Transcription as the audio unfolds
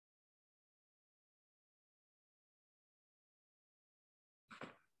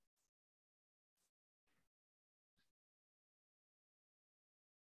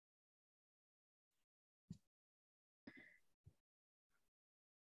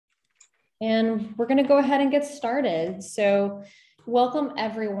And we're going to go ahead and get started. So welcome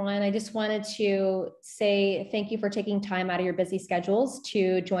everyone. I just wanted to say thank you for taking time out of your busy schedules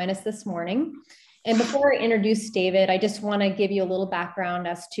to join us this morning. And before I introduce David, I just want to give you a little background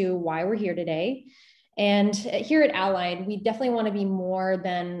as to why we're here today. And here at Allied, we definitely want to be more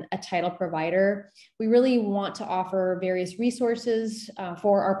than a title provider. We really want to offer various resources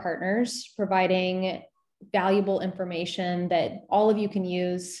for our partners, providing valuable information that all of you can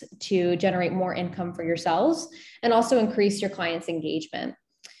use to generate more income for yourselves and also increase your clients' engagement.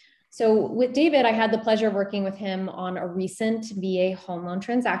 So with David, I had the pleasure of working with him on a recent VA home loan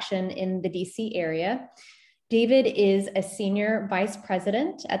transaction in the DC area. David is a senior vice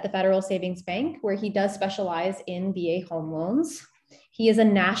president at the Federal Savings Bank, where he does specialize in VA home loans. He is a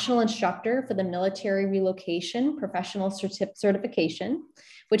national instructor for the Military Relocation Professional Certification,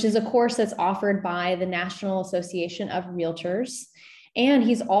 which is a course that's offered by the National Association of Realtors. And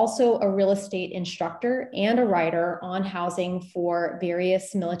he's also a real estate instructor and a writer on housing for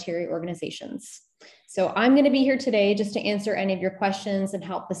various military organizations. So I'm going to be here today just to answer any of your questions and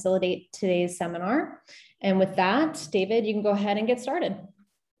help facilitate today's seminar. And with that, David, you can go ahead and get started.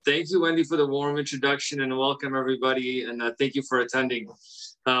 Thank you, Wendy, for the warm introduction, and welcome everybody. And thank you for attending.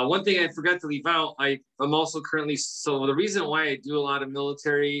 One thing I forgot to leave out, I'm also currently, so the reason why I do a lot of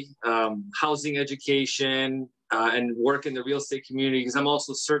military housing education and work in the real estate community is I'm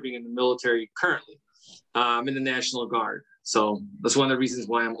also serving in the military currently. I'm in the National Guard. So that's one of the reasons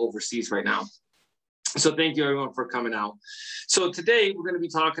why I'm overseas right now. So thank you everyone for coming out. So today we're going to be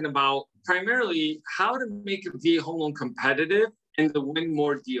talking about primarily how to make a VA home loan competitive and to win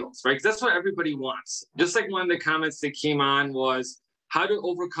more deals, right? Because that's what everybody wants. Just like one of the comments that came on was how to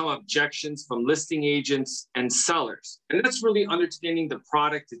overcome objections from listing agents and sellers. And that's really understanding the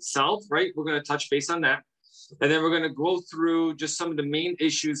product itself, right? We're going to touch base on that. And then we're going to go through just some of the main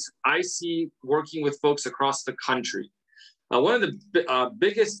issues I see working with folks across the country. One of the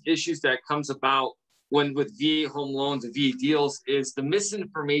biggest issues that comes about when with VA home loans and VA deals is the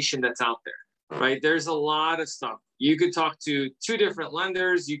misinformation that's out there, right? There's a lot of stuff. You could talk to 2 different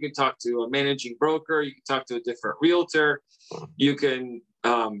lenders. You can talk to a managing broker. You can talk to a different realtor. You can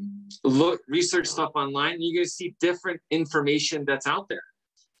research stuff online. And you're going to see different information that's out there.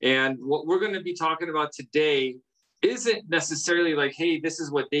 And what we're going to be talking about today isn't necessarily like, hey, this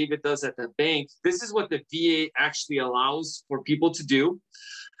is what David does at the bank. This is what the VA actually allows for people to do.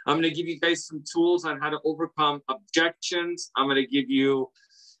 I'm going to give you guys some tools on how to overcome objections. I'm going to give you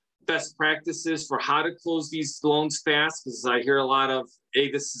best practices for how to close these loans fast, because I hear a lot of,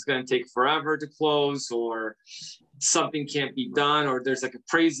 hey, this is going to take forever to close, or something can't be done, or there's like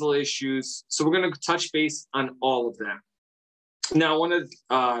appraisal issues. So we're going to touch base on all of that. Now,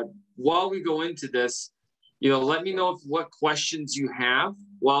 while we go into this, let me know what questions you have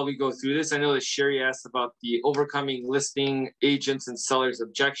while we go through this. I know that Sherry asked about the overcoming listing agents and sellers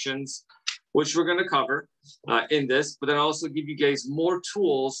objections, which we're going to cover in this, but then also give you guys more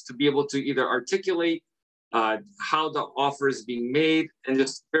tools to be able to either articulate how the offer is being made and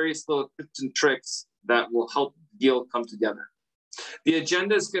just various little tips and tricks that will help the deal come together. The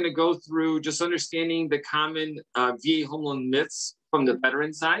agenda is going to go through just understanding the common VA home loan myths from the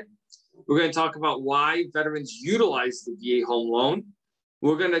veteran side. We're going to talk about why veterans utilize the VA home loan.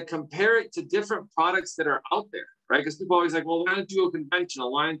 We're going to compare it to different products that are out there, right? Because people are always like, well, why don't you go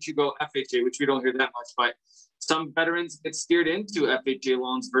conventional? Why don't you go FHA, which we don't hear that much, but some veterans get steered into FHA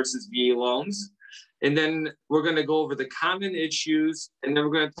loans versus VA loans. And then we're going to go over the common issues. And then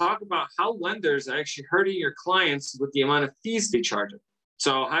we're going to talk about how lenders are actually hurting your clients with the amount of fees they charge them.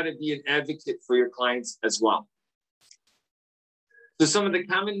 So how to be an advocate for your clients as well. So some of the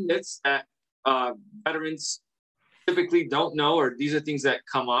common myths that veterans typically don't know, or these are things that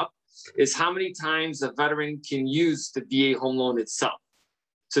come up, is how many times a veteran can use the VA home loan itself.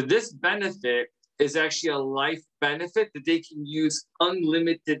 So this benefit is actually a life benefit that they can use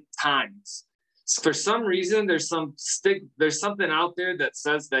unlimited times. So for some reason, there's something out there that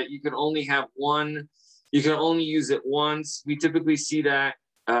says that you can only have one, you can only use it once. We typically see that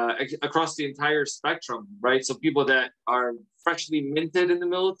across the entire spectrum, right? So people that are freshly minted in the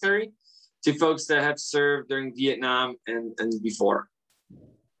military to folks that have served during Vietnam and before.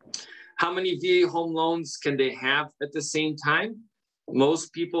 How many VA home loans can they have at the same time?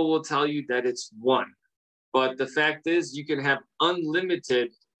 Most people will tell you that it's one. But the fact is you can have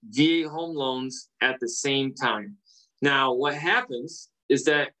unlimited VA home loans at the same time. Now, what happens is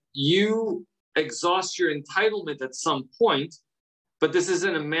that you exhaust your entitlement at some point, but this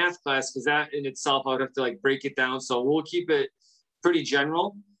isn't a math class because that in itself, I would have to break it down. So we'll keep it pretty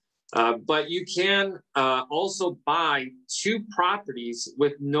general. But you can also buy 2 properties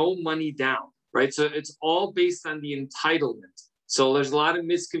with no money down, right? So it's all based on the entitlement. So there's a lot of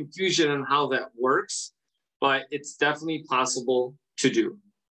misconfusion on how that works, but it's definitely possible to do.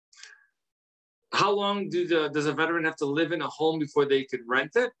 How long does a veteran have to live in a home before they could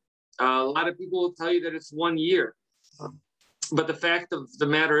rent it? A lot of people will tell you that it's 1 year. But the fact of the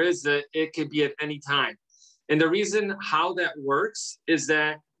matter is that it could be at any time. And the reason how that works is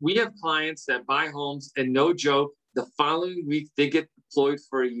that we have clients that buy homes and no joke, the following week they get deployed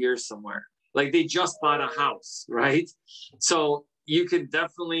for a year somewhere. Like they just bought a house, right? So you can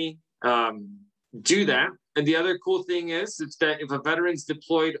definitely do that. And the other cool thing is that if a veteran's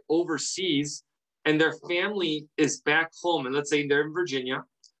deployed overseas and their family is back home, and let's say they're in Virginia,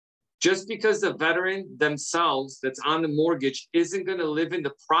 just because the veteran themselves that's on the mortgage isn't going to live in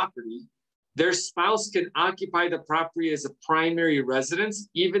the property, their spouse can occupy the property as a primary residence,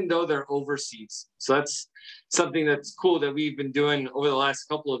 even though they're overseas. So that's something that's cool that we've been doing over the last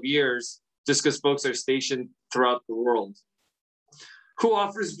couple of years, just because folks are stationed throughout the world. Who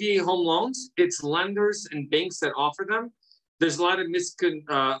offers VA home loans? It's lenders and banks that offer them. There's a lot of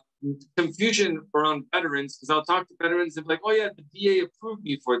confusion around veterans, because I'll talk to veterans and be like, oh yeah, the VA approved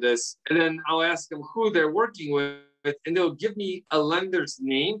me for this. And then I'll ask them who they're working with, and they'll give me a lender's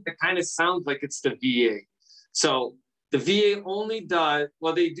name that kind of sounds like it's the VA. So the VA only does,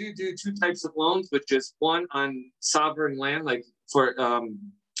 well, they do 2 types of loans, which is one on sovereign land, like for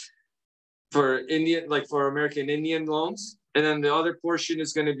Indian, like for American Indian loans. And then the other portion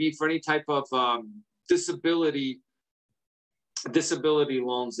is going to be for any type of disability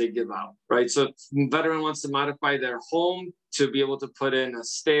loans they give out, right? So if a veteran wants to modify their home to be able to put in a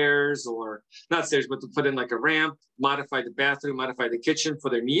stairs, or not stairs, but to put in like a ramp, modify the bathroom, modify the kitchen for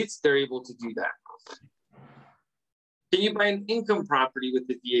their needs, they're able to do that. Can you buy an income property with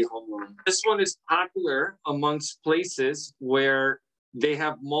the VA home loan? This one is popular amongst places where they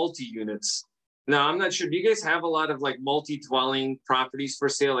have multi-units. Now, I'm not sure, do you guys have a lot of like multi-dwelling properties for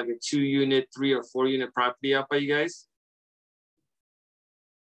sale, like a 2-unit, 3 or 4-unit property out by you guys?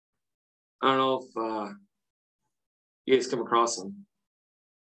 I don't know if you guys come across them.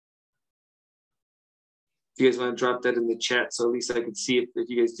 If you guys want to drop that in the chat, so at least I can see if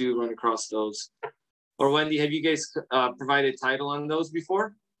you guys do run across those. Or Wendy, have you guys provided title on those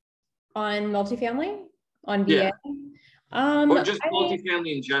before? On multifamily? On VA? Yeah. Or just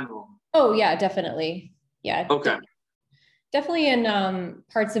multifamily in general? Oh yeah, definitely. Yeah. Okay. Definitely in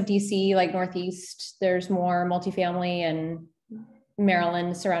parts of DC, like Northeast, there's more multifamily, and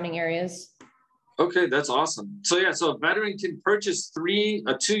Maryland, surrounding areas. Okay, that's awesome. So yeah, so a veteran can purchase a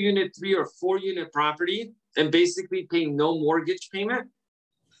 2-unit, 3 or 4-unit property and basically pay no mortgage payment.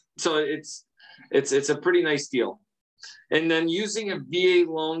 So it's a pretty nice deal. And then using a VA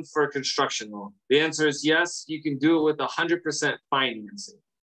loan for a construction loan. The answer is yes, you can do it with 100% financing.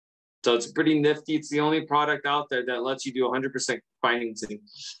 So it's pretty nifty. It's the only product out there that lets you do 100% financing.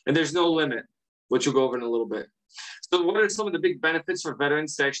 And there's no limit, which we'll go over in a little bit. So what are some of the big benefits for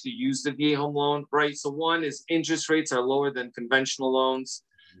veterans to actually use the VA home loan, right? So one is interest rates are lower than conventional loans.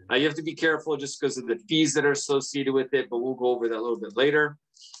 You have to be careful just because of the fees that are associated with it, but we'll go over that a little bit later.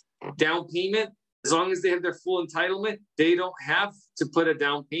 Down payment, as long as they have their full entitlement, they don't have to put a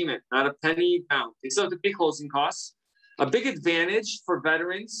down payment, not a penny down. They still have to pay closing costs. A big advantage for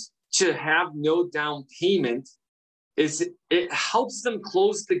veterans to have no down payment is it helps them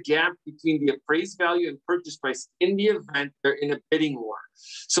close the gap between the appraised value and purchase price in the event they're in a bidding war.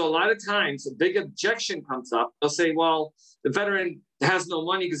 So a lot of times a big objection comes up. They'll say, well, the veteran has no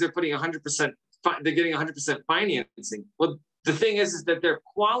money because they're putting 100%, they're getting 100% financing. Well, the thing is that they're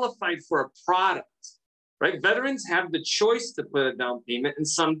qualified for a product, right? Veterans have the choice to put a down payment, and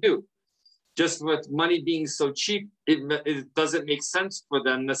some do. Just with money being so cheap, it doesn't make sense for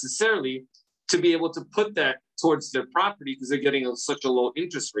them necessarily to be able to put that towards their property because they're getting such a low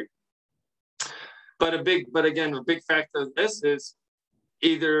interest rate. But again, a big factor of this is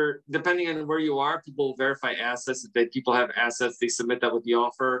either, depending on where you are, people will verify assets. If people have assets, they submit that with the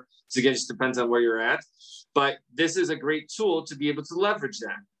offer. So again, it just depends on where you're at. But this is a great tool to be able to leverage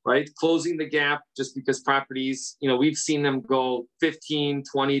that, right? Closing the gap, just because properties, we've seen them go 15,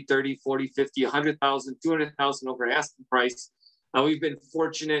 20, 30, 40, 50, 100,000, 200,000 over asking price. We've been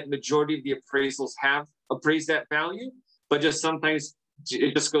fortunate, majority of the appraisals have appraised that value, but just sometimes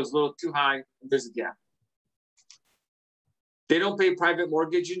it just goes a little too high and there's a gap. They don't pay private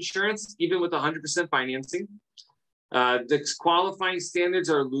mortgage insurance, even with 100% financing. The qualifying standards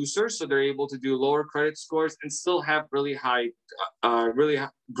are looser, so they're able to do lower credit scores and still have really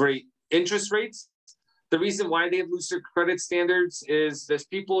great interest rates. The reason why they have looser credit standards is that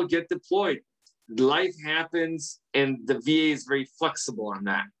people get deployed. Life happens, and the VA is very flexible on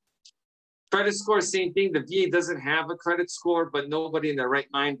that. Credit score, same thing. The VA doesn't have a credit score, but nobody in their right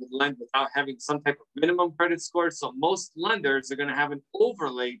mind would lend without having some type of minimum credit score. So most lenders are going to have an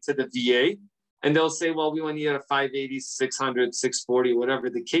overlay to the VA, and they'll say, well, we want to get a 580, 600, 640, whatever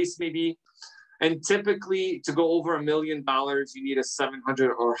the case may be. And typically, to go over $1 million, you need a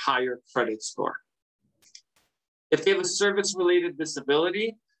 700 or higher credit score. If they have a service-related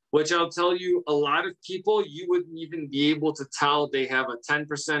disability, which I'll tell you, a lot of people, you wouldn't even be able to tell they have a 10%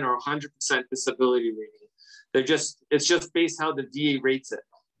 or 100% disability rating. It's just based how the VA rates it.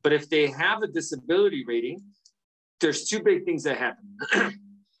 But if they have a disability rating, there's two big things that happen.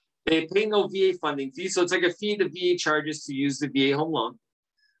 They pay no VA funding fee. So it's like a fee the VA charges to use the VA home loan.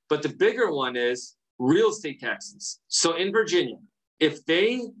 But the bigger one is real estate taxes. So in Virginia, if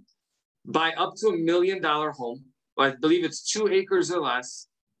they buy up to $1 million home, I believe it's 2 acres or less,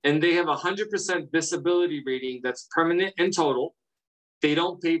 and they have a 100% disability rating that's permanent and total, they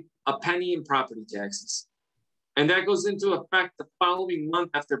don't pay a penny in property taxes. And that goes into effect the following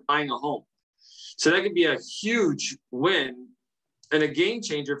month after buying a home. So that could be a huge win and a game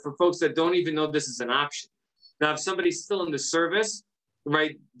changer for folks that don't even know this is an option. Now, if somebody's still in the service,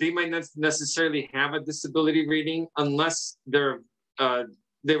 right, they might not necessarily have a disability rating unless they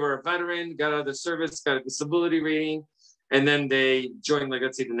were a veteran, got out of the service, got a disability rating, and then they join, like,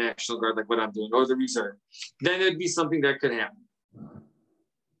 let's say the National Guard, like what I'm doing, or the Reserve. Then it'd be something that could happen.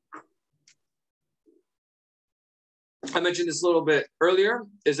 I mentioned this a little bit earlier,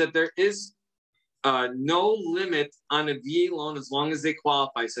 is that there is no limit on a VA loan as long as they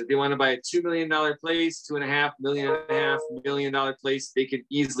qualify. So if they want to buy a $2 million place, $2.5 million place, they can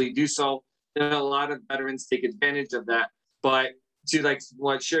easily do so. And a lot of veterans take advantage of that. But to like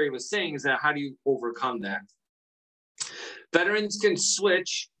what Sherry was saying is that how do you overcome that? Veterans can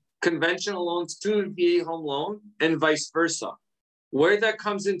switch conventional loans to a VA home loan and vice versa. Where that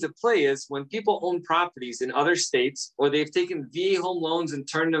comes into play is when people own properties in other states, or they've taken VA home loans and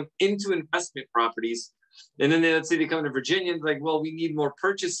turned them into investment properties. And then let's say they come to Virginia and like, well, we need more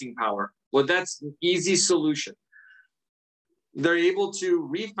purchasing power. Well, that's an easy solution. They're able to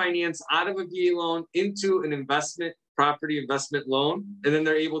refinance out of a VA loan into an property investment loan, and then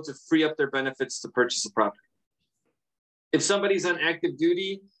they're able to free up their benefits to purchase a property. If somebody's on active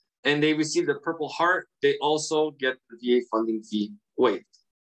duty and they receive the Purple Heart, they also get the VA funding fee waived.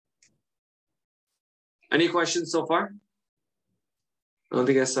 Any questions so far? I don't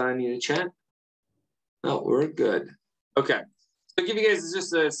think I saw any in the chat. No, we're good. Okay. So I'll give you guys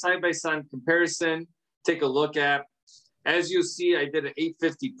just a side-by-side comparison. Take a look at. As you see, I did an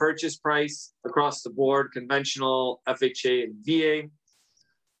 $850 purchase price across the board, conventional, FHA, and VA.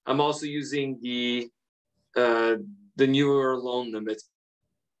 I'm also using the newer loan limits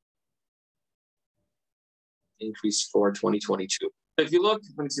increase for 2022. If you look,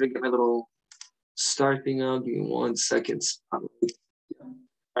 let me see if I get my little start thing out. Give me 1 second. All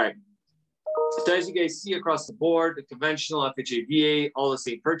right. So as you guys see across the board, the conventional, FHA, VA, all the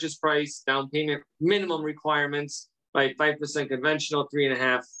same purchase price, down payment, minimum requirements, right? 5% conventional,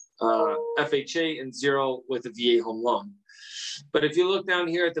 3.5 FHA, and 0 with a VA home loan. But if you look down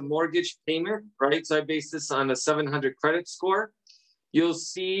here at the mortgage payment, right? So I based this on a 700 credit score. You'll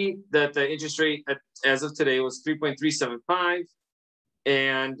see that the interest rate as of today was 3.375,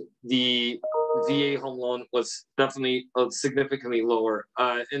 and the VA home loan was definitely significantly lower.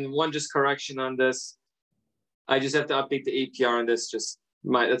 And one just correction on this, I just have to update the APR on this.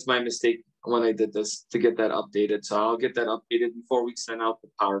 That's my mistake when I did this to get that updated. So I'll get that updated before we send out the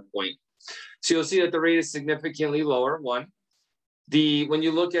PowerPoint. So you'll see that the rate is significantly lower. One. When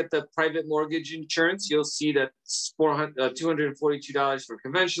you look at the private mortgage insurance, you'll see that it's $242 for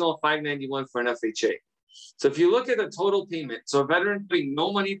conventional, $591 for an FHA. So if you look at the total payment, so a veteran putting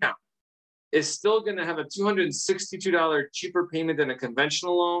no money down is still going to have a $262 cheaper payment than a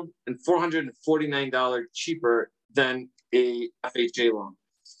conventional loan and $449 cheaper than a FHA loan.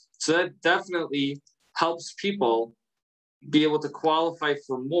 So that definitely helps people be able to qualify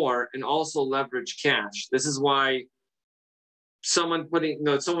for more and also leverage cash. This is why someone would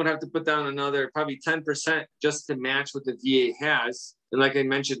have to put down another probably 10% just to match what the VA has. And like I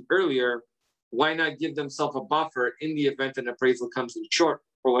mentioned earlier, why not give themselves a buffer in the event an appraisal comes in short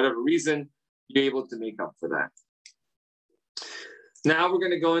for whatever reason, you're able to make up for that. Now we're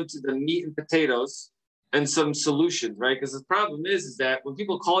going to go into the meat and potatoes and some solutions, right? Because the problem is that when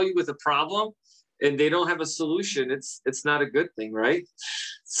people call you with a problem and they don't have a solution, it's not a good thing, right?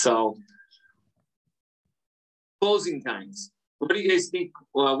 So closing times. What do you guys think?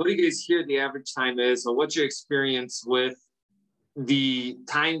 Well, what do you guys hear the average time is, or what's your experience with the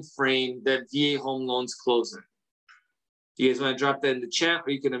time frame that VA home loans close in? Do you guys want to drop that in the chat, or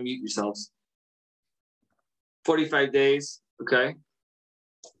you can unmute yourselves? 45 days, okay.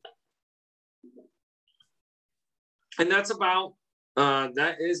 And that's about,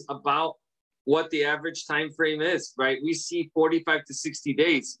 that is about what the average time frame is, right? We see 45 to 60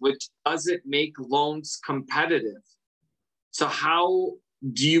 days, which doesn't make loans competitive. So how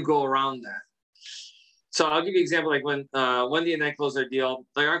do you go around that? So I'll give you an example, like when Wendy and I close our deal,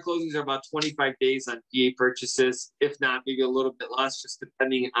 like our closings are about 25 days on VA purchases, if not maybe a little bit less, just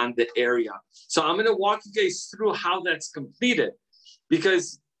depending on the area. So I'm gonna walk you guys through how that's completed,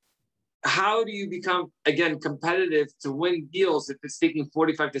 because how do you become, again, competitive to win deals if it's taking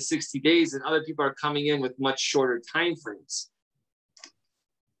 45 to 60 days and other people are coming in with much shorter time frames?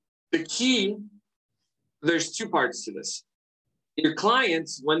 The key, there's two parts to this. Your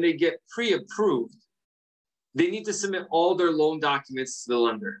clients, when they get pre-approved, they need to submit all their loan documents to the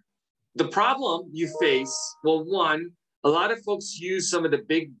lender. The problem you face, well, one, a lot of folks use some of the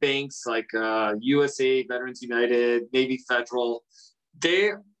big banks like USA, Veterans United, maybe Federal.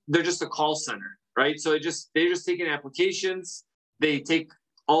 They're just a call center, right? So they're just taking applications. They take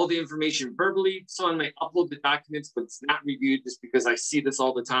all the information verbally. Someone might upload the documents, but it's not reviewed, just because I see this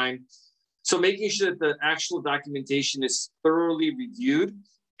all the time. So making sure that the actual documentation is thoroughly reviewed.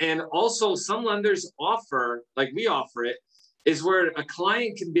 And also some lenders offer, like we offer it, is where a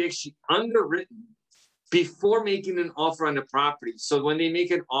client can be actually underwritten before making an offer on the property. So when they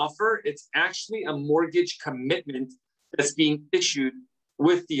make an offer, it's actually a mortgage commitment that's being issued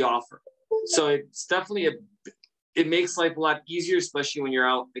with the offer. So it's definitely it makes life a lot easier, especially when you're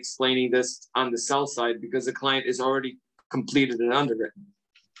out explaining this on the sell side, because the client is already completed and underwritten.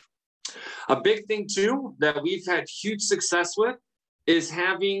 A big thing too that we've had huge success with is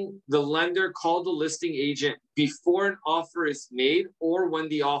having the lender call the listing agent before an offer is made or when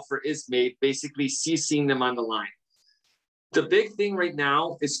the offer is made, basically CCing them on the line. The big thing right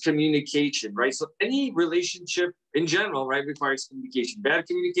now is communication, right? So any relationship in general, right, requires communication. Bad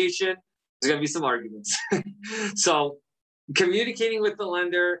communication, there's gonna be some arguments. So communicating with the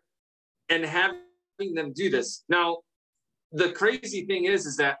lender and having them do this. Now, the crazy thing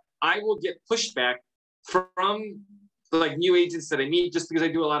is that I will get pushback from like new agents that I meet, just because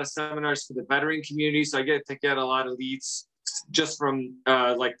I do a lot of seminars for the veteran community. So I get to get a lot of leads just from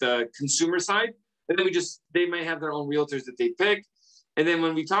like the consumer side. And then they might have their own realtors that they pick. And then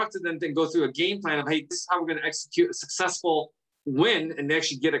when we talk to them, then go through a game plan of, hey, this is how we're going to execute a successful win and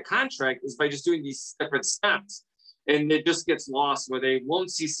actually get a contract, is by just doing these separate steps. And it just gets lost where they won't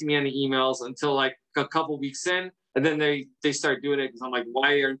CC me on the emails until like a couple weeks in. And then they start doing it because I'm like,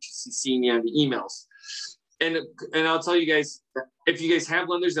 why aren't you CCing me on the emails? And I'll tell you guys, if you guys have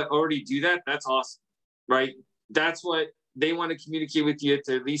lenders that already do that, that's awesome, right? That's what they want to communicate with you,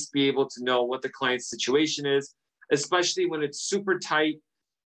 to at least be able to know what the client's situation is, especially when it's super tight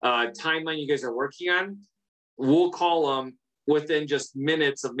timeline you guys are working on. We'll call them within just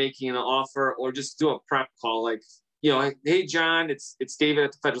minutes of making an offer, or just do a prep call. Like, hey, John, it's David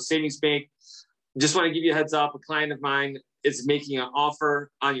at the Federal Savings Bank. Just want to give you a heads up. A client of mine is making an offer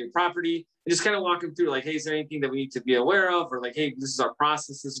on your property. And just kind of walk them through, like, hey, is there anything that we need to be aware of? Or like, hey, this is our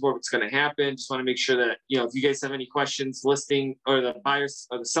process. This is what's going to happen. Just want to make sure that, if you guys have any questions, listing, or the buyers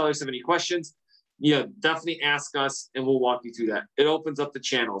or the sellers have any questions, definitely ask us and we'll walk you through that. It opens up the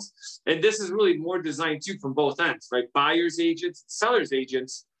channels. And this is really more designed too from both ends, right? Buyers agents, sellers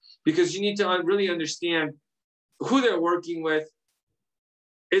agents, because you need to really understand who they're working with.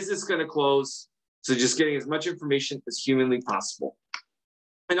 Is this going to close? So just getting as much information as humanly possible.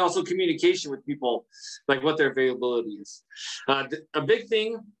 And also communication with people, like what their availability is. A big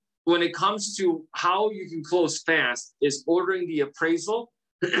thing when it comes to how you can close fast is ordering the appraisal,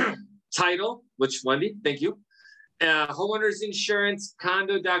 title, which Wendy, thank you. Homeowners insurance,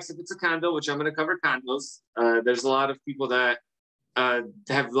 condo docs, if it's a condo, which I'm going to cover condos. There's a lot of people that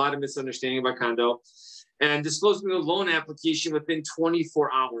have a lot of misunderstanding about condo. And disclosing the loan application within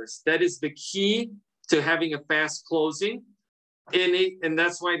 24 hours. That is the key to having a fast closing. And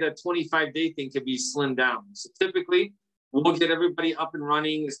that's why that 25-day thing can be slimmed down. So typically, we'll get everybody up and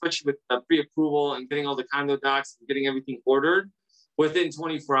running, especially with pre-approval and getting all the condo docs and getting everything ordered within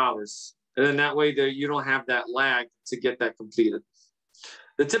 24 hours. And then that way you don't have that lag to get that completed.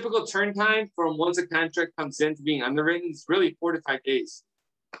 The typical turn time from once a contract comes in to being underwritten is really 4 to 5 days.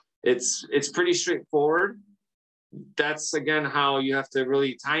 It's pretty straightforward. That's, again, how you have to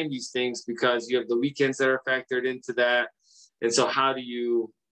really time these things, because you have the weekends that are factored into that. And so how do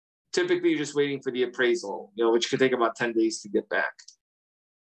you Typically, you're just waiting for the appraisal, which could take about 10 days to get back.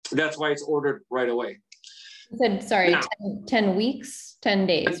 That's why it's ordered right away. You said, sorry, Now, 10 weeks, 10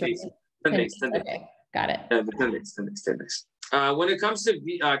 days. 10 days. Right? 10 days. 10 days. Okay, got it. 10 days. When it comes to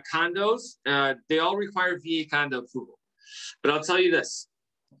condos, they all require VA condo approval. But I'll tell you this.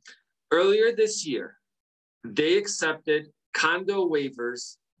 Earlier this year, they accepted condo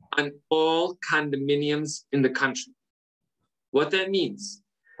waivers on all condominiums in the country. What that means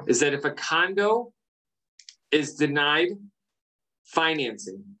is that if a condo is denied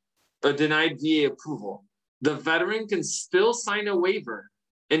financing or denied VA approval, the veteran can still sign a waiver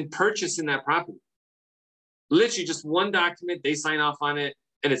and purchase in that property. Literally just one document, they sign off on it,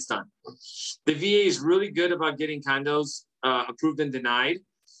 and it's done. The VA is really good about getting condos approved and denied.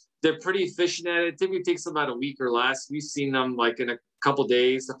 They're pretty efficient at it. Typically takes about a week or less. We've seen them like in a couple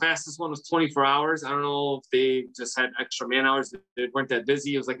days. The fastest one was 24 hours. I don't know if they just had extra man hours. They weren't that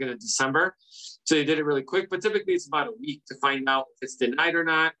busy. It was like in December. So they did it really quick, but typically it's about a week to find out if it's denied or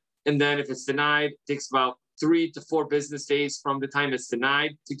not. And then if it's denied, it takes about 3 to 4 business days from the time it's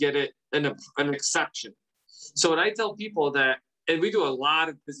denied to get it an exception. So what I tell people that, and we do a lot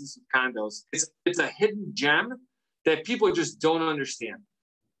of business with condos, it's a hidden gem that people just don't understand.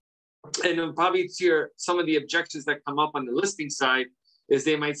 And then probably to some of the objections that come up on the listing side is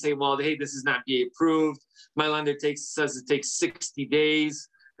they might say, well, hey, this is not VA approved. My lender says it takes 60 days.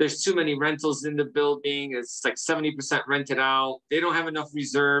 There's too many rentals in the building. It's like 70% rented out. They don't have enough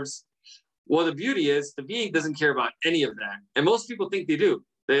reserves. Well, the beauty is the VA doesn't care about any of that. And most people think they do.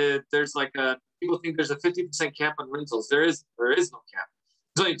 There's like people think there's a 50% cap on rentals. There is no cap.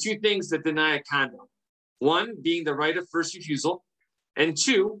 There's only 2 things that deny a condo. 1 being the right of first refusal, and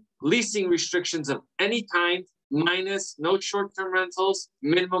 2, leasing restrictions of any kind, minus no short-term rentals,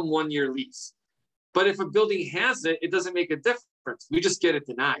 minimum 1-year lease. But if a building has it, it doesn't make a difference. We just get it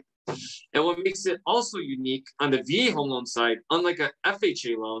denied. And what makes it also unique on the VA home loan side, unlike a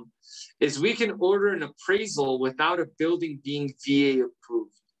FHA loan, is we can order an appraisal without a building being VA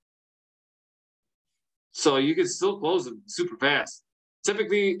approved. So you can still close them super fast.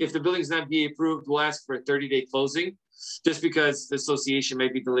 Typically, if the building's not VA approved, we'll ask for a 30-day closing, just because the association may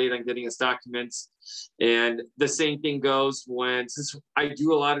be delayed on getting us documents. And the same thing goes since I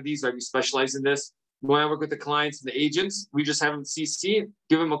do a lot of these, I specialize in this. When I work with the clients and the agents, we just have them CC,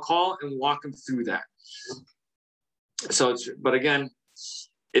 give them a call and walk them through that. So but again,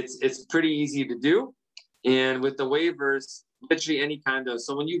 it's pretty easy to do. And with the waivers, literally any condo.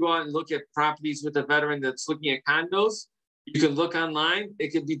 So when you go out and look at properties with a veteran that's looking at condos, you can look online,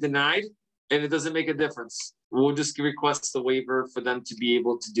 it could be denied, and it doesning make a difference. We'll just request the waiver for them to be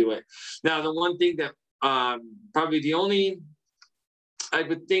able to do it. Now, the one thing that probably the only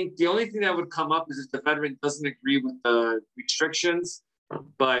thing that would come up is if the veteran doesn't agree with the restrictions.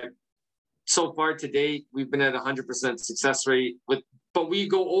 But so far to date, we've been at 100% success rate but we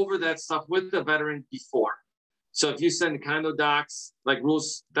go over that stuff with the veteran before. So if you send condo docs, like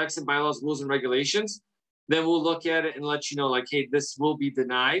docs and bylaws, rules and regulations, then we'll look at it and let you know, like, hey, this will be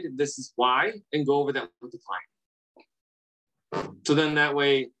denied, and this is why, and go over that with the client. So then that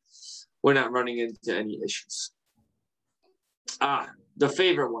way, we're not running into any issues. The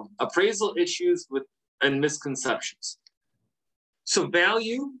favorite one, appraisal issues and misconceptions. So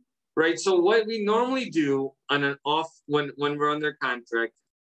value, right? So what we normally do on when we're under contract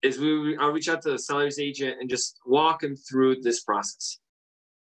is I'll reach out to the seller's agent and just walk them through this process.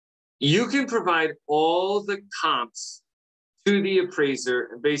 You can provide all the comps to the appraiser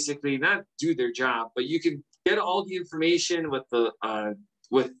and basically not do their job, but you can get all the information with the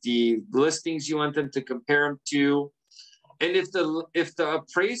listings you want them to compare them to. And if the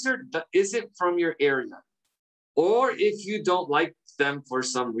appraiser isn't from your area, or if you don't like them for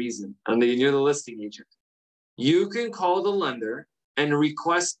some reason, and you're the listing agent, you can call the lender and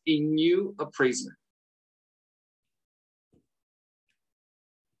request a new appraiser.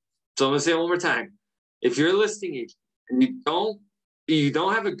 So I'm gonna say it one more time. If you're a listing agent and you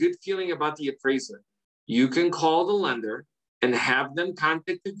don't have a good feeling about the appraiser, you can call the lender and have them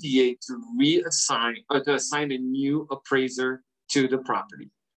contact the VA to reassign or to assign a new appraiser to the property.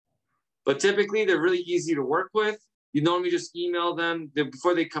 But typically they're really easy to work with. You normally just email them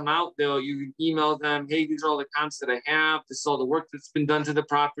before they come out. You email them, hey, these are all the comps that I have. This is all the work that's been done to the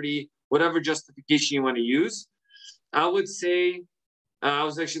property, whatever justification you want to use. I would say, I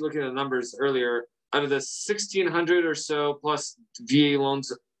was actually looking at the numbers earlier. Out of the 1,600 or so plus VA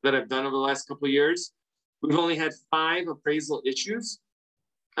loans that I've done over the last couple of years, we've only had 5 appraisal issues.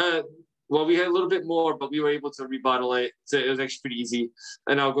 Well, we had a little bit more, but we were able to rebuttal it. So it was actually pretty easy.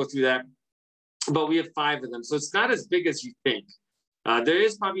 And I'll go through that. But we have 5 of them. So it's not as big as you think. There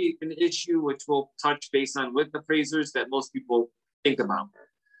is probably an issue which we'll touch base on with appraisers that most people think about.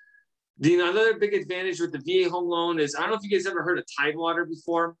 Another big advantage with the VA home loan is, I don't know if you guys ever heard of Tidewater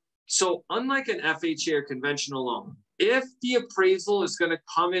before. So unlike an FHA or conventional loan, if the appraisal is going to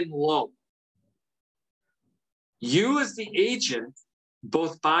come in low, you as the agent,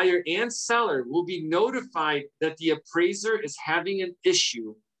 both buyer and seller, will be notified that the appraiser is having an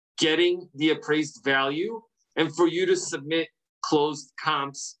issue getting the appraised value and for you to submit closed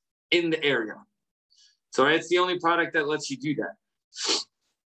comps in the area. So it's the only product that lets you do that.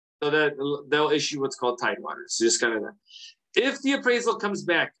 So that they'll issue what's called Tidewater. So just kind of that. If the appraisal comes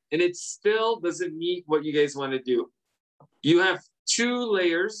back and it still doesn't meet what you guys want to do, you have 2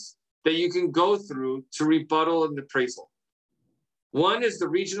 layers that you can go through to rebuttal an appraisal. One is the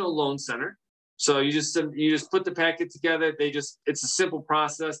regional loan center. So you just put the packet together. It's a simple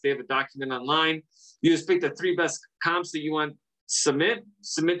process. They have a document online. You just pick the 3 best comps that you want, submit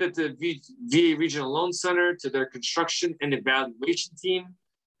that to the VA Regional Loan Center, to their construction and evaluation team.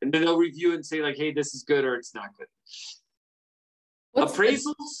 And then they'll review and say like, hey, this is good or it's not good.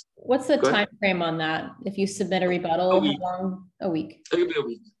 Appraisals. What's the time frame on that? If you submit a rebuttal, a week. How long? A week. It could be a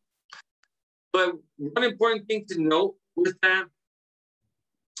week. But one important thing to note with that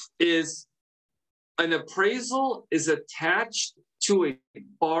is an appraisal is attached to a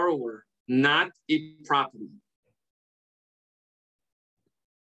borrower, not a property.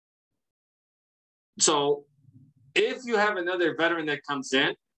 So if you have another veteran that comes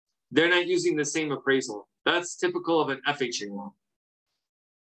in, they're not using the same appraisal. That's typical of an FHA loan.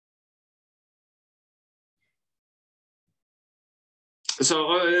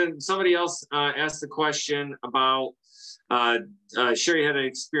 So somebody else asked the question about Sherry had an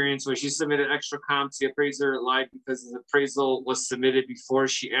experience where she submitted extra comps. The appraiser lied because the appraisal was submitted before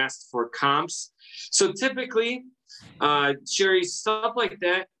she asked for comps. So typically, Sherry, stuff like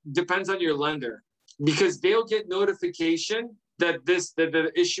that depends on your lender, because they'll get notification that they're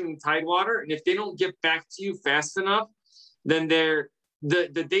issuing Tidewater, and if they don't get back to you fast enough, then the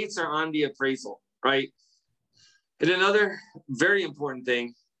dates are on the appraisal, right? And another very important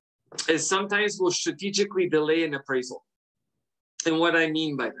thing is sometimes we'll strategically delay an appraisal. And what I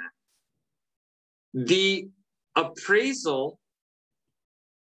mean by that, the appraisal,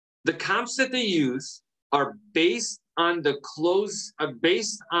 the comps that they use are based on the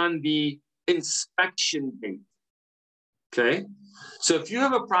inspection date. Okay. So if you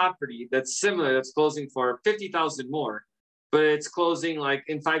have a property that's similar, that's closing for 50,000 more, but it's closing like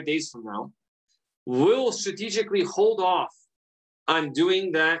in 5 days from now, we'll strategically hold off on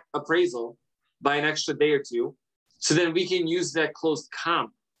doing that appraisal by an extra day or 2. So then we can use that closed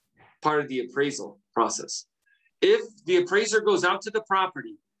comp part of the appraisal process. If the appraiser goes out to the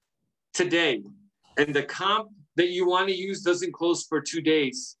property today and the comp that you want to use doesn't close for 2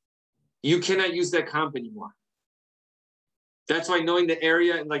 days, you cannot use that comp anymore. That's why knowing the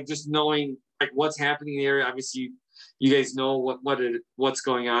area and like just knowing like what's happening in the area, obviously you guys know what's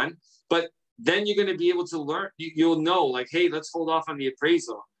going on, but then you're going to be able to learn, you'll know like, hey, let's hold off on the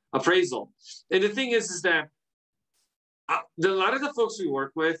appraisal. And the thing is that a lot of the folks we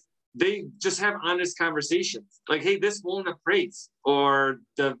work with, they just have honest conversations. Like, hey, this won't appraise, or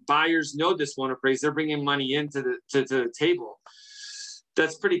the buyers know this won't appraise. They're bringing money into the table.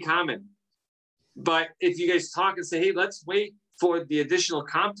 That's pretty common. But if you guys talk and say, hey, let's wait for the additional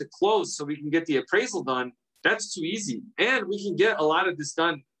comp to close so we can get the appraisal done, that's too easy. And we can get a lot of this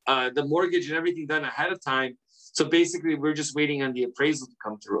done, the mortgage and everything done ahead of time. So basically, we're just waiting on the appraisal to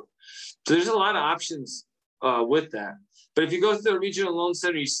come through. So there's a lot of options with that. But if you go to the regional loan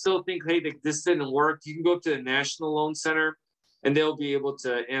center, you still think, hey, this didn't work, you can go up to the national loan center and they'll be able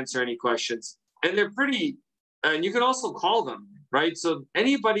to answer any questions. And they're pretty, and you can also call them, right? So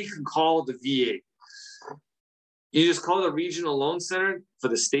anybody can call the VA. You just call the regional loan center for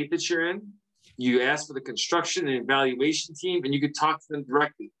the state that you're in. You ask for the construction and evaluation team, and you could talk to them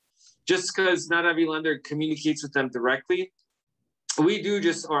directly. Just because not every lender communicates with them directly, we do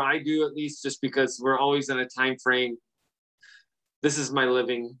or I do at least, just because we're always in a time frame. This is my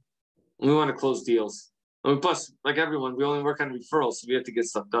living. We want to close deals. Plus, like everyone, we only work on referrals, so we have to get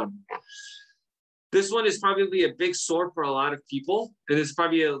stuff done. This one is probably a big sore for a lot of people, and it's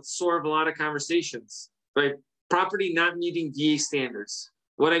probably a sore of a lot of conversations, right? Property not meeting VA standards.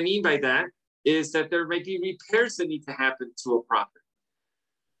 What I mean by that is that there might be repairs that need to happen to a property.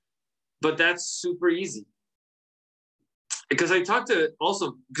 But that's super easy. Because I talk to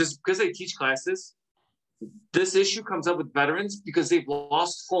also, because I teach classes, this issue comes up with veterans because they've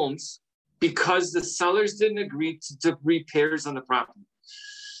lost homes because the sellers didn't agree to repairs on the property.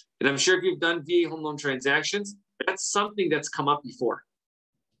 And I'm sure if you've done VA home loan transactions, That's something that's come up before.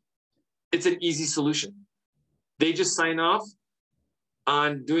 It's an easy solution. They just sign off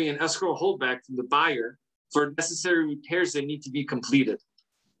on doing an escrow holdback from the buyer for necessary repairs that need to be completed.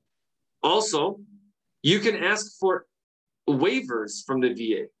 Also, you can ask for waivers from the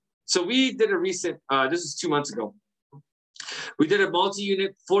VA. So we did a recent, this is 2 months ago. We did a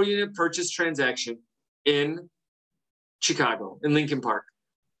multi-unit, 4-unit purchase transaction in Chicago, in Lincoln Park.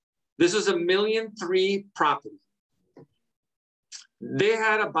 This was $1.3 million property. They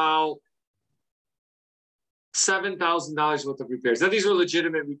had about $7,000 worth of repairs. Now, these were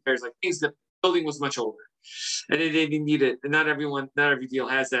legitimate repairs, like things the building was much older and they didn't need it. And not every deal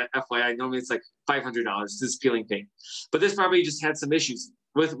has that, FYI. Normally it's like $500. This is peeling paint. But this property just had some issues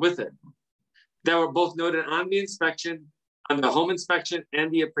with it that were both noted on the inspection, on the home inspection,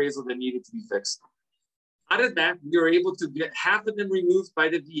 and the appraisal that needed to be fixed. Out of that, we were able to get half of them removed by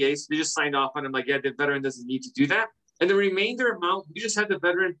the VA. So they just signed off on them like, yeah, the veteran doesn't need to do that. And the remainder amount, we just had the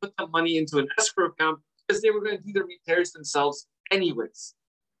veteran put the money into an escrow account because they were going to do the repairs themselves anyways,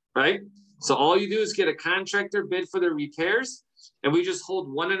 right? So all you do is get a contractor bid for the repairs, and we just hold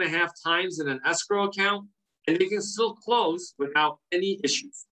 1.5 times in an escrow account, and they can still close without any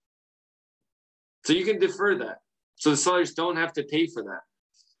issues. So you can defer that. So the sellers don't have to pay for that.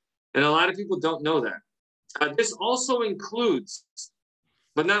 And a lot of people don't know that. This also includes,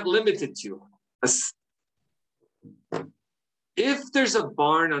 but not limited to, if there's a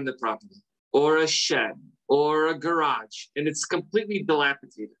barn on the property or a shed or a garage and it's completely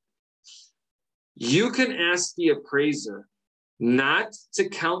dilapidated, you can ask the appraiser not to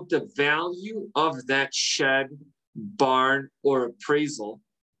count the value of that shed, barn, or appraisal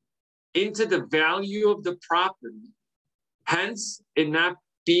into the value of the property. Hence, it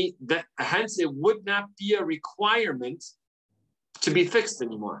would not be a requirement to be fixed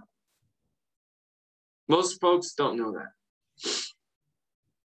anymore. Most folks don't know that.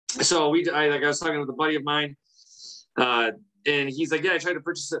 So I was talking with a buddy of mine, and he's like, yeah, I tried to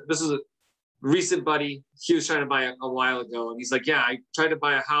purchase it. This is a recent buddy. He was trying to buy it a while ago. And he's like, yeah, I tried to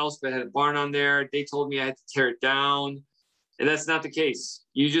buy a house that had a barn on there. They told me I had to tear it down. And that's not the case.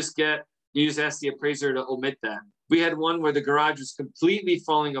 You just ask the appraiser to omit that. We had one where the garage was completely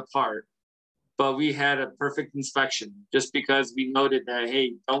falling apart, but we had a perfect inspection just because we noted that,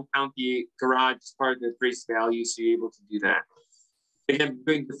 hey, don't count the garage as part of the appraised value. So you're able to do that. Again,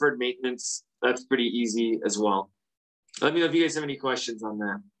 doing deferred maintenance, that's pretty easy as well. Let me know if you guys have any questions on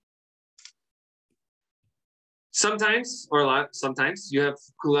that. Sometimes you have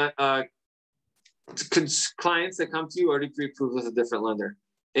clients that come to you already pre-approved with a different lender.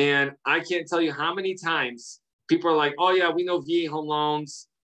 And I can't tell you how many times people are like, oh yeah, we know VA home loans.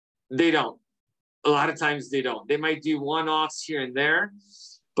 They don't. A lot of times they don't. They might do one-offs here and there,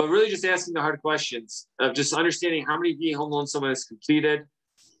 but really just asking the hard questions of just understanding how many VA home loans someone has completed,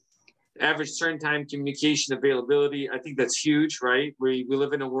 average turn time, communication availability. I think that's huge, right? We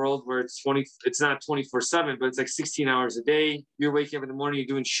live in a world where it's not 24/7, but it's like 16 hours a day. You're waking up in the morning, you're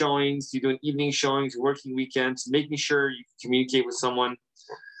doing showings, you're doing evening showings, you're working weekends, making sure you can communicate with someone,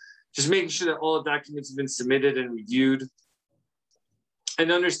 just making sure that all the documents have been submitted and reviewed,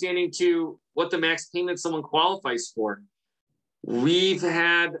 and understanding too what the max payment someone qualifies for.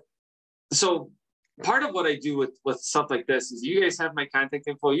 So part of what I do with stuff like this is you guys have my contact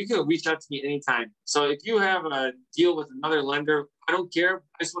info. You can reach out to me anytime. So if you have a deal with another lender, I don't care.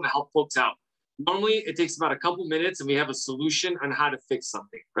 I just want to help folks out. Normally, it takes about a couple minutes and we have a solution on how to fix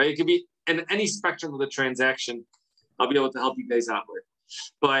something, right? It could be in any spectrum of the transaction. I'll be able to help you guys out with.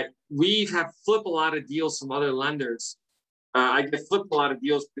 But we have flipped a lot of deals from other lenders. I get flipped a lot of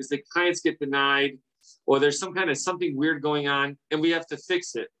deals because the clients get denied, or there's something weird going on and we have to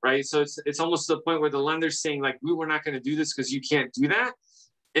fix it, right? So it's almost to the point where the lender's saying like, we were not going to do this because you can't do that.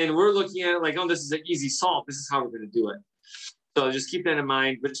 And we're looking at it like, oh, this is an easy solve. This is how we're going to do it. So just keep that in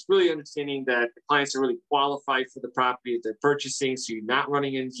mind, but it's really understanding that the clients are really qualified for the property that they're purchasing. So you're not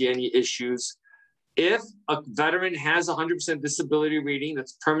running into any issues. If a veteran has 100% disability rating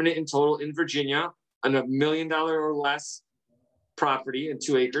that's permanent in total in Virginia on $1 million or less property and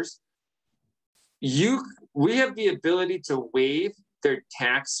 2 acres, we have the ability to waive their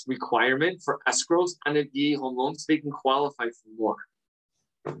tax requirement for escrows on a VA home loan so they can qualify for more.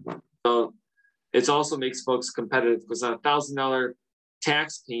 So it also makes folks competitive because on a $1,000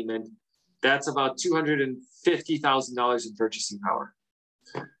 tax payment, that's about $250,000 in purchasing power.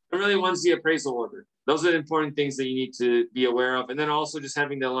 And really, once the appraisal order, those are the important things that you need to be aware of. And then also just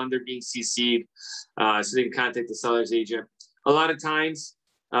having the lender being CC'd so they can contact the seller's agent. A lot of times,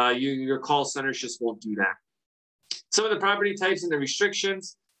 your call centers just won't do that. Some of the property types and the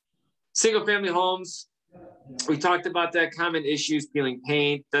restrictions: single family homes, We talked about that, common issues, peeling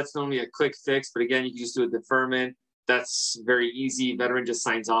paint. That's normally a quick fix, but again, you can just do a deferment. That's very easy. Veteran just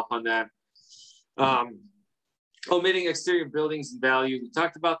signs off on that. Omitting exterior buildings and value. We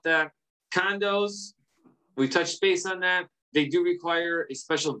talked about that. Condos, we touched base on that. They do require a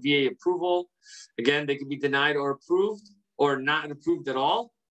special VA approval. Again, they can be denied or approved or not approved at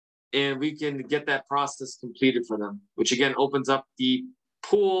all. And we can get that process completed for them, which again opens up the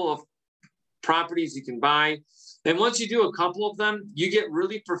pool of properties you can buy. And once you do a couple of them, you get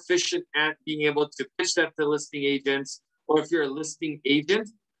really proficient at being able to pitch that to listing agents, or if you're a listing agent,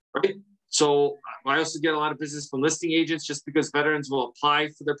 right? So I also get a lot of business from listing agents just because veterans will apply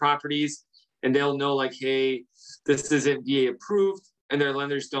for their properties and they'll know like, hey, this isn't VA approved, and their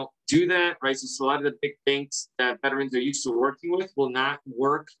lenders don't do that, right? So a lot of the big banks that veterans are used to working with will not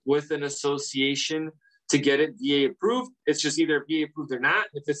work with an association to get it VA approved. It's just either VA approved or not.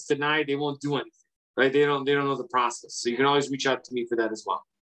 If it's denied, they won't do anything, right? They don't know the process. So you can always reach out to me for that as well.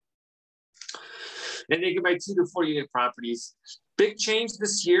 And they can buy 2 to 4 unit properties. Big change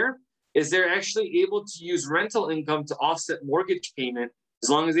this year is they're actually able to use rental income to offset mortgage payment as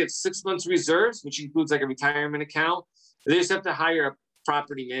long as they have 6 months reserves, which includes like a retirement account. They just have to hire a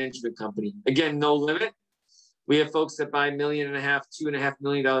property management company. Again, no limit. We have folks that buy $1.5 million, $2.5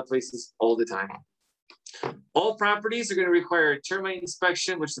 million places all the time. All properties are going to require a termite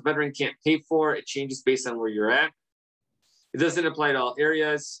inspection, which the veteran can't pay for. It changes based on where you're at. It doesn't apply to all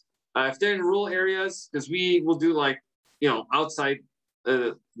areas. If they're in rural areas, because we will do like, outside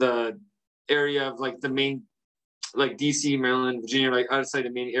the area of like the main, like DC, Maryland, Virginia, like outside the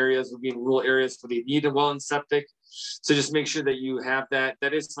main areas, will be in rural areas where they need a well and septic. So just make sure that you have that.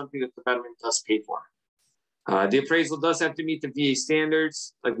 That is something that the veteran does pay for. The appraisal does have to meet the VA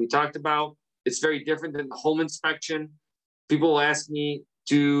standards, like we talked about. It's very different than the home inspection. People will ask me,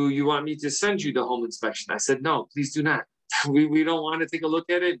 do you want me to send you the home inspection? I said, no, please do not. We don't want to take a look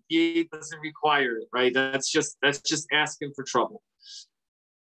at it. VA doesn't require it, right? That's just asking for trouble.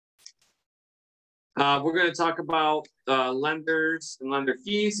 We're going to talk about lenders and lender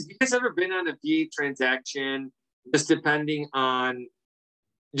fees. If you guys ever been on a VA transaction, just depending on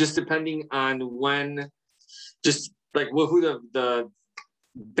when, just like who the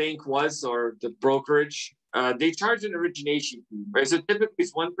bank was or the brokerage, they charge an origination fee, right? So typically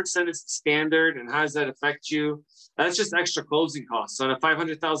it's 1% is standard. And how does that affect you? That's just extra closing costs. So on a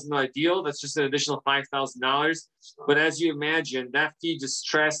 $500,000 deal, that's just an additional $5,000. But as you imagine, that fee just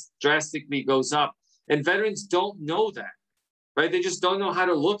drastically goes up. And veterans don't know that, right? They just don't know how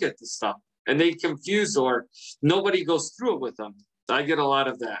to look at this stuff. And they confuse, or nobody goes through it with them. So I get a lot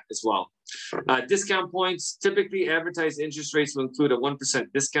of that as well. Discount points, typically advertised interest rates will include a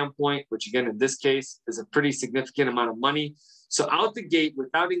 1% discount point, which again, in this case, is a pretty significant amount of money. So out the gate,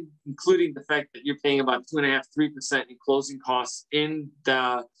 without including the fact that you're paying about 2.5%, 3% in closing costs in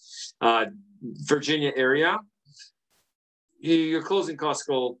the Virginia area, your closing costs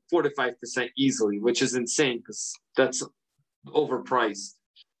go 4 to 5% easily, which is insane because that's overpriced.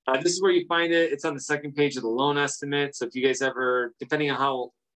 This is where you find it. It's on the second page of the loan estimate. So if you guys ever, depending on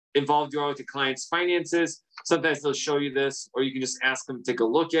how involved you are with your client's finances, sometimes they'll show you this, or you can just ask them to take a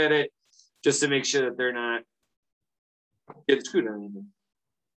look at it just to make sure that they're not getting screwed on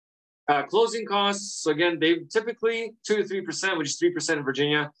anything. Closing costs, so again, they typically 2 to 3%, which is 3% in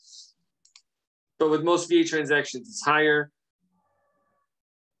Virginia. But with most VA transactions, it's higher.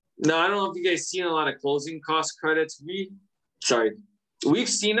 Now, I don't know if you guys seen a lot of closing cost credits. We've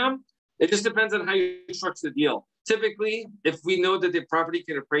seen them. It just depends on how you structure the deal. Typically, if we know that the property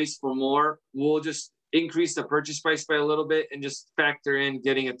can appraise for more, we'll just increase the purchase price by a little bit and just factor in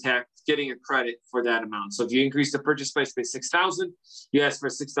getting a credit for that amount. So if you increase the purchase price by $6,000, you ask for a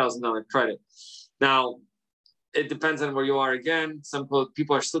 $6,000 credit. Now, it depends on where you are. Again, some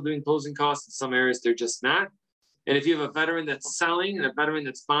people are still doing closing costs. In some areas, they're just not. And if you have a veteran that's selling and a veteran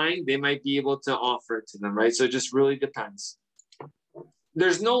that's buying, they might be able to offer it to them, right? So it just really depends.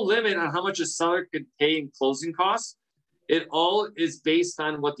 There's no limit on how much a seller could pay in closing costs. It all is based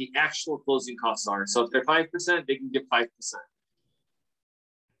on what the actual closing costs are. So if they're 5%, they can get 5%.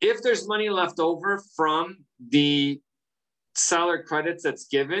 If there's money left over from the seller credits that's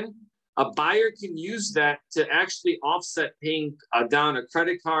given, a buyer can use that to actually offset paying down a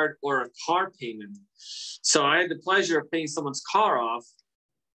credit card or a car payment. So I had the pleasure of paying someone's car off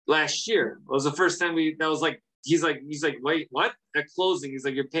last year. It was the first time he's like, wait, what? At closing, he's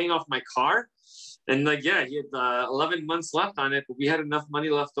like, you're paying off my car? And like, yeah, he had 11 months left on it, but we had enough money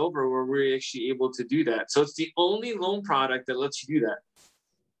left over where we were actually able to do that. So it's the only loan product that lets you do that.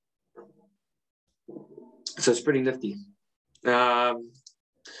 So it's pretty nifty.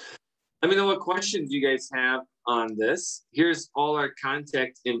 Let me know what questions you guys have on this. Here's all our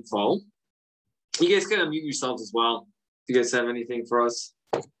contact info. You guys can unmute yourselves as well. If you guys have anything for us.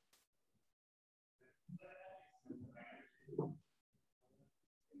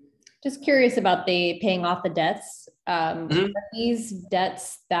 Just curious about the paying off the debts. Are these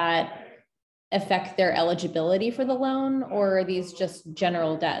debts that affect their eligibility for the loan, or are these just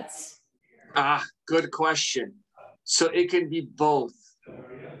general debts? Good question. So it can be both.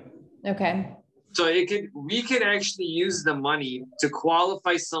 Okay. So we can actually use the money to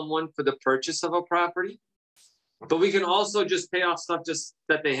qualify someone for the purchase of a property, but we can also just pay off stuff just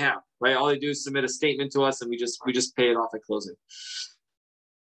that they have, right? All they do is submit a statement to us and we just pay it off at closing.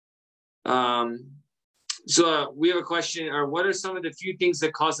 So we have a question, or what are some of the few things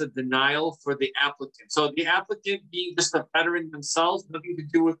that cause a denial for the applicant? So the applicant being just a veteran themselves, nothing to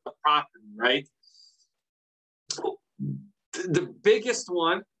do with the property, right? The biggest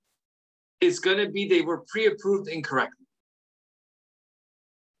one is going to be they were pre-approved incorrectly.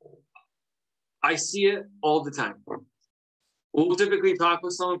 I see it all the time. We'll typically talk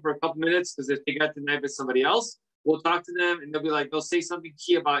with someone for a couple minutes because if they got denied by somebody else, we'll talk to them and they'll say something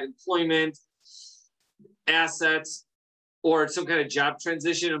key about employment, assets, or some kind of job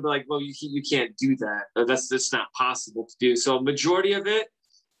transition and be like, well, you can't do that. Or that's just not possible to do. So majority of it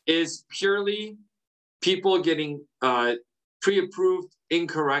is purely people getting pre-approved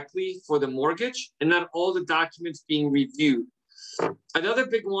incorrectly for the mortgage and not all the documents being reviewed. Another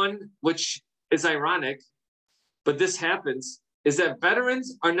big one, which is ironic, but this happens, is that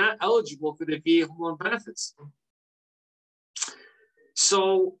veterans are not eligible for the VA home loan benefits.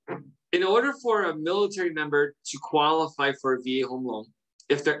 So in order for a military member to qualify for a VA home loan,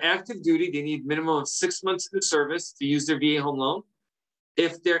 if they're active duty, they need minimum of 6 months of service to use their VA home loan.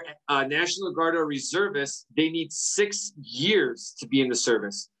 If they're National Guard or reservists, they need 6 years to be in the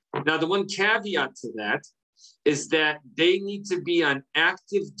service. Now, the one caveat to that is that they need to be on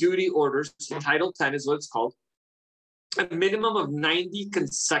active duty orders, Title 10 is what it's called, a minimum of 90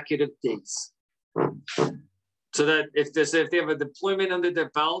 consecutive days. So that if they have a deployment under their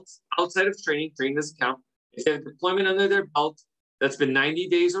belt outside of training doesn't count. If they have a deployment under their belt that's been 90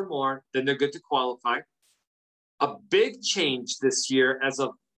 days or more, then they're good to qualify. A big change this year as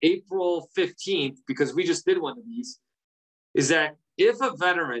of April 15th, because we just did one of these, is that if a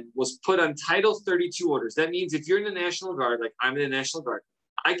veteran was put on Title 32 orders, that means if you're in the National Guard, like I'm in the National Guard,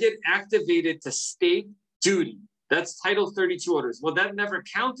 I get activated to state duty. That's Title 32 orders. Well, that never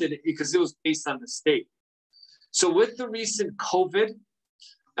counted because it was based on the state. So with the recent COVID,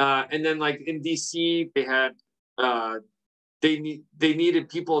 and then like in DC, they had they needed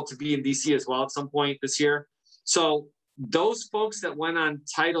people to be in DC as well at some point this year. So those folks that went on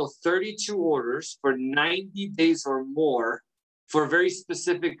Title 32 orders for 90 days or more for very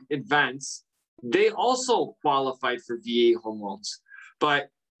specific events, they also qualified for VA home loans. But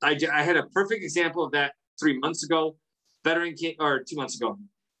I had a perfect example of that 3 months ago. Veteran came, or 2 months ago.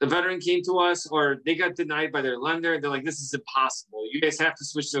 The veteran came to us, or they got denied by their lender. They're like, this is impossible. You guys have to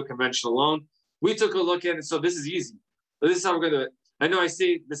switch to a conventional loan. We took a look at it. So this is easy. This is how we're going to do it. I know I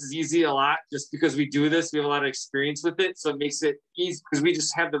say this is easy a lot just because we do this. We have a lot of experience with it. So it makes it easy because we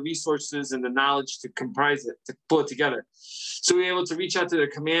just have the resources and the knowledge to comprise it, to pull it together. So we were able to reach out to their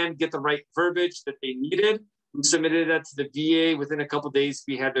command, get the right verbiage that they needed. We submitted that to the VA. Within a couple of days,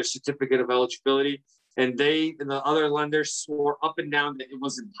 we had their certificate of eligibility. And they and the other lenders swore up and down that it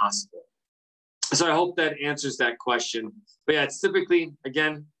was impossible. So I hope that answers that question. But yeah, it's typically,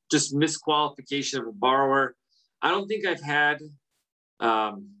 again, just misqualification of a borrower. I don't think I've had,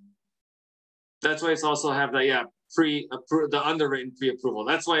 that's why it's also have that, yeah, the underwritten pre-approval.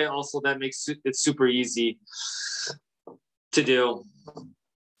 That's why also that makes it super easy to do.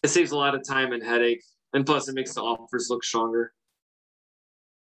 It saves a lot of time and headache. And plus it makes the offers look stronger.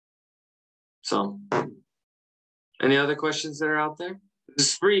 So, any other questions that are out there? This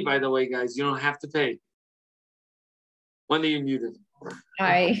is free, by the way, guys. You don't have to pay. When are you muted?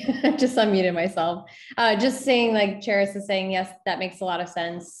 I just unmuted myself. Just saying, like Charis is saying, yes, that makes a lot of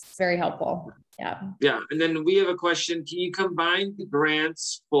sense. Very helpful. Yeah. Yeah. And then we have a question. Can you combine the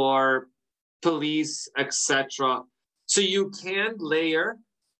grants for police, etc.? So you can layer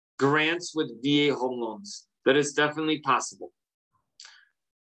grants with VA home loans. That is definitely possible.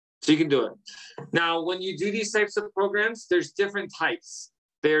 So you can do it. Now, when you do these types of programs, there's different types.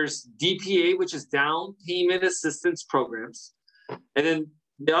 There's DPA, which is down payment assistance programs. And then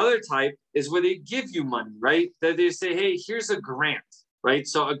the other type is where they give you money, right? That they say, hey, here's a grant, right?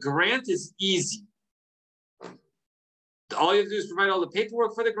 So a grant is easy. All you have to do is provide all the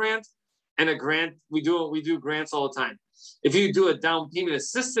paperwork for the grant, and a grant, we do grants all the time. If you do a down payment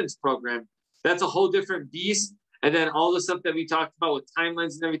assistance program, that's a whole different beast. And then all the stuff that we talked about with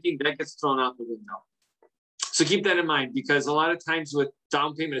timelines and everything, that gets thrown out the window. So keep that in mind, because a lot of times with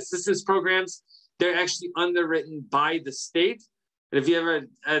down payment assistance programs, they're actually underwritten by the state. And if you ever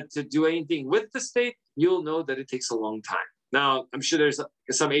had to do anything with the state, you'll know that it takes a long time. Now, I'm sure there's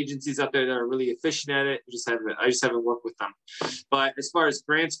some agencies out there that are really efficient at it. I just haven't worked with them. But as far as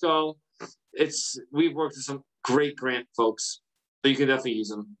grants go, we've worked with some great grant folks, so you can definitely use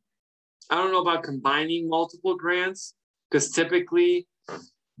them. I don't know about combining multiple grants, because typically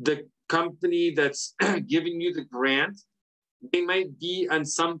the company that's giving you the grant, they might be on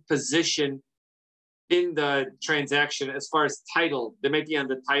some position in the transaction as far as title. They might be on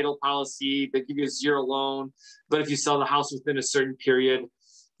the title policy, they give you a zero loan, but if you sell the house within a certain period,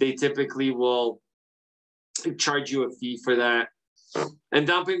 they typically will charge you a fee for that. And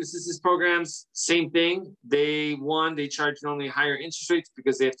down payment assistance programs, same thing. They charge normally higher interest rates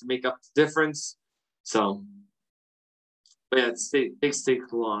because they have to make up the difference. So, but yeah, it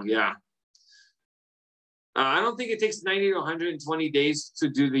takes long, yeah. I don't think it takes 90 to 120 days to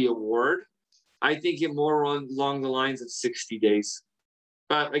do the award. I think it more along the lines of 60 days.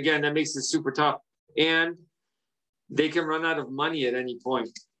 But again, that makes it super tough. And they can run out of money at any point.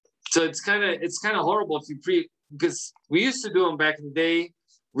 So it's kind of horrible if you because we used to do them back in the day.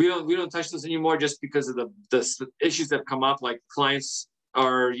 We don't touch those anymore just because of the issues that come up, like clients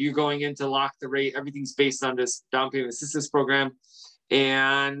are you going in to lock the rate. Everything's based on this down payment assistance program,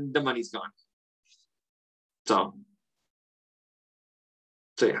 and the money's gone. So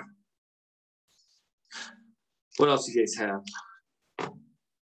yeah. What else do you guys have?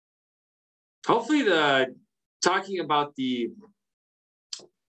 Hopefully talking about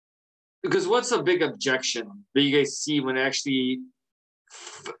because what's a big objection that you guys see when actually,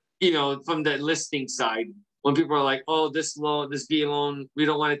 from the listing side, when people are like, oh, this VA loan, we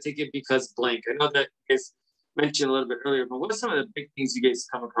don't want to take it because blank. I know that you guys mentioned a little bit earlier, but what are some of the big things you guys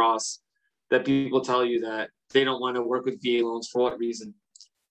come across that people tell you that they don't want to work with VA loans? For what reason?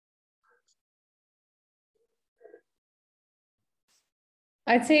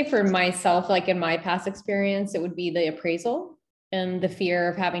 I'd say for myself, like in my past experience, it would be the appraisal and the fear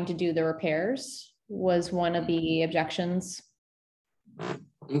of having to do the repairs was one of the objections.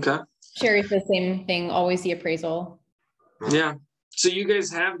 Okay. Sherry's the same thing, always the appraisal. Yeah. So you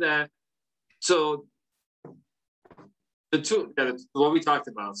guys have that. So what we talked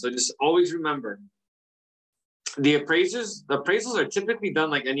about. So just always remember the appraisals are typically done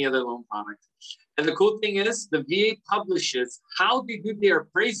like any other loan product. And the cool thing is the VA publishes how they do their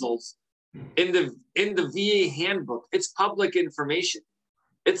appraisals in the VA handbook. It's public information.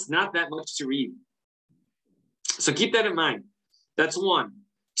 It's not that much to read. So keep that in mind. That's one.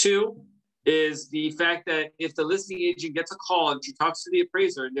 Two is the fact that if the listing agent gets a call and she talks to the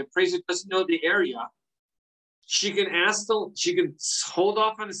appraiser and the appraiser doesn't know the area, she can hold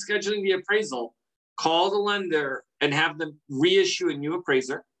off on scheduling the appraisal, call the lender and have them reissue a new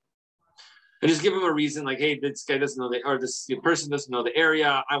appraiser. And just give them a reason like, hey, this guy doesn't know this person doesn't know the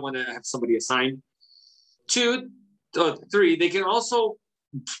area. I want to have somebody assigned. Three, they can also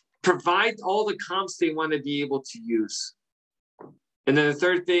provide all the comps they want to be able to use. And then the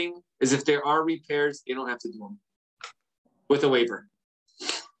third thing is if there are repairs, they don't have to do them with a waiver.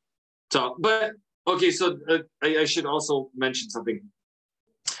 So, but okay, so I should also mention something.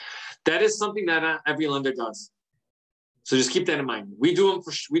 That is something that not every lender does. So just keep that in mind. We do them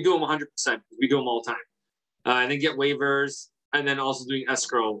 100%. We do them all the time. And then get waivers, and then also doing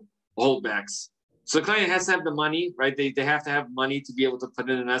escrow holdbacks. So the client has to have the money, right? They have to have money to be able to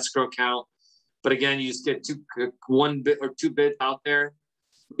put in an escrow account. But again, you just get one bid or two bids out there.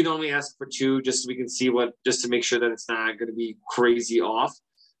 We normally ask for two just so we can see just to make sure that it's not going to be crazy off.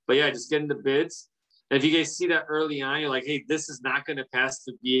 But yeah, just getting the bids. And if you guys see that early on, you're like, hey, this is not going to pass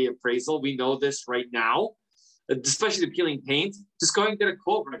the VA appraisal. We know this right now. Especially the peeling paint, just go and get a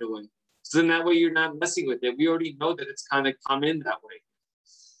quote right away. So then that way you're not messing with it. We already know that it's kind of come in that way.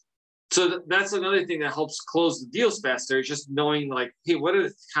 So that's another thing that helps close the deals faster, just knowing like, hey, what are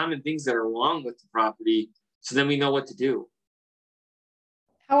the common things that are wrong with the property? So then we know what to do.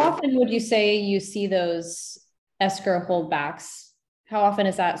 How often would you say you see those escrow holdbacks? How often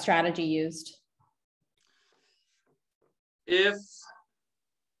is that strategy used? We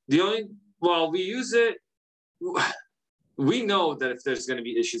use it. We know that if there's going to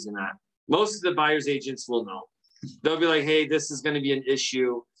be issues in that, most of the buyer's agents will know. They'll be like, hey, this is going to be an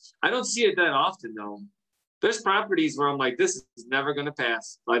issue. I don't see it that often though. There's properties where I'm like, this is never going to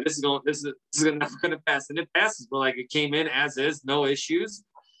pass. Like this is never going to pass. And it passes, but like it came in as is, no issues,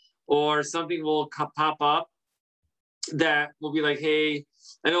 or something will pop up that will be like, hey,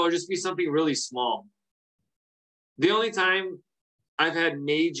 I know it'll just be something really small. The only time I've had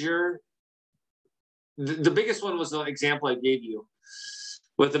major, the biggest one was the example I gave you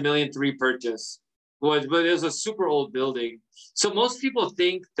with the 1.3 million purchase, but it was a super old building. So most people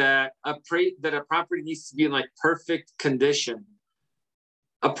think that a property needs to be in like perfect condition.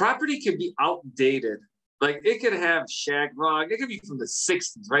 A property can be outdated. Like it could have shag rug, it could be from the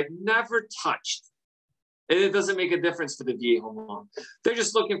 60s, right? Never touched. And it doesn't make a difference for the VA home loan. They're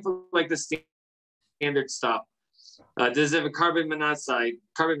just looking for like the standard stuff. Does it have a carbon monoxide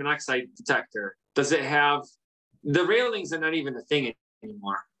detector? Does it have, the railings are not even a thing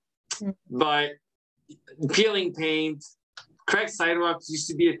anymore. But peeling paint, cracked sidewalks used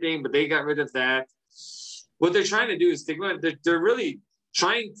to be a thing, but they got rid of that. What they're trying to do is they're really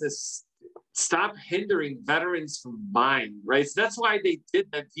trying to stop hindering veterans from buying, right? So that's why they did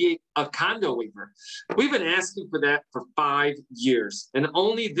that VA a condo waiver. We've been asking for that for 5 years, and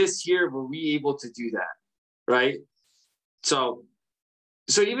only this year were we able to do that, right? So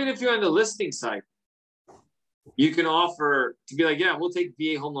even if you're on the listing side, you can offer to be like, yeah, we'll take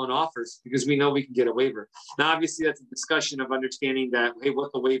VA home loan offers because we know we can get a waiver. Now, obviously, that's a discussion of understanding that, hey,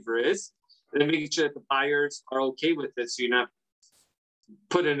 what the waiver is, and then making sure that the buyers are okay with it, so you're not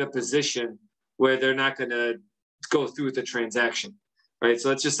put in a position where they're not going to go through with the transaction, right?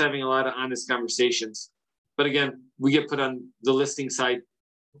 So it's just having a lot of honest conversations. But again, we get put on the listing side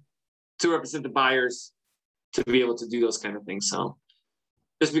to represent the buyers to be able to do those kind of things. So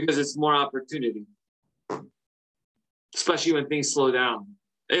just because it's more opportunity, especially when things slow down,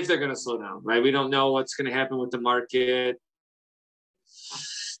 if they're going to slow down, right? We don't know what's going to happen with the market.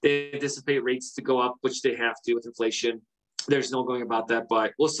 They anticipate rates to go up, which they have to with inflation. There's no going about that,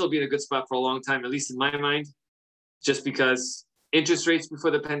 but we'll still be in a good spot for a long time, at least in my mind, just because interest rates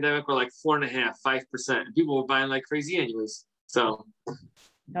before the pandemic were like 4.5%, 5%. People were buying like crazy anyways. So,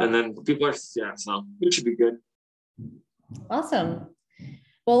 and then people are, so it should be good. Awesome.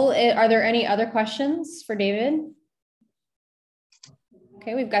 Well, are there any other questions for David?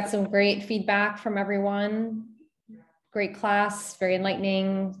 Okay, we've got some great feedback from everyone. Great class, very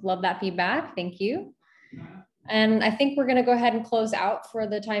enlightening. Love that feedback. Thank you. And I think we're going to go ahead and close out for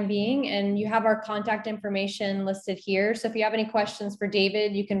the time being. And you have our contact information listed here. So if you have any questions for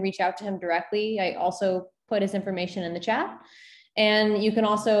David, you can reach out to him directly. I also put his information in the chat. And you can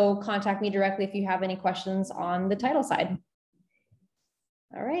also contact me directly if you have any questions on the title side.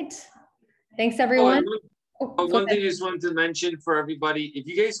 All right. Thanks, everyone. One thing I just wanted to mention for everybody, if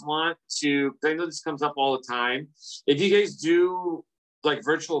you guys want to, I know this comes up all the time, if you guys do like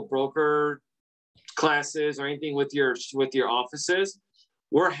virtual broker classes or anything with your offices,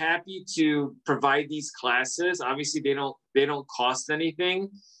 we're happy to provide these classes. Obviously, they don't cost anything,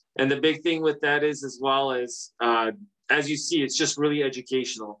 and the big thing with that is, as well as you see, it's just really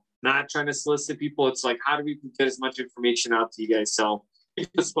educational. Not trying to solicit people. It's like, how do we get as much information out to you guys? So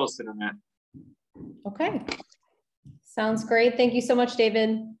it's posted on that. Okay, sounds great. Thank you so much,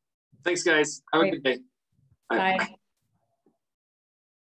 David. Thanks, guys. Have a good day. Bye.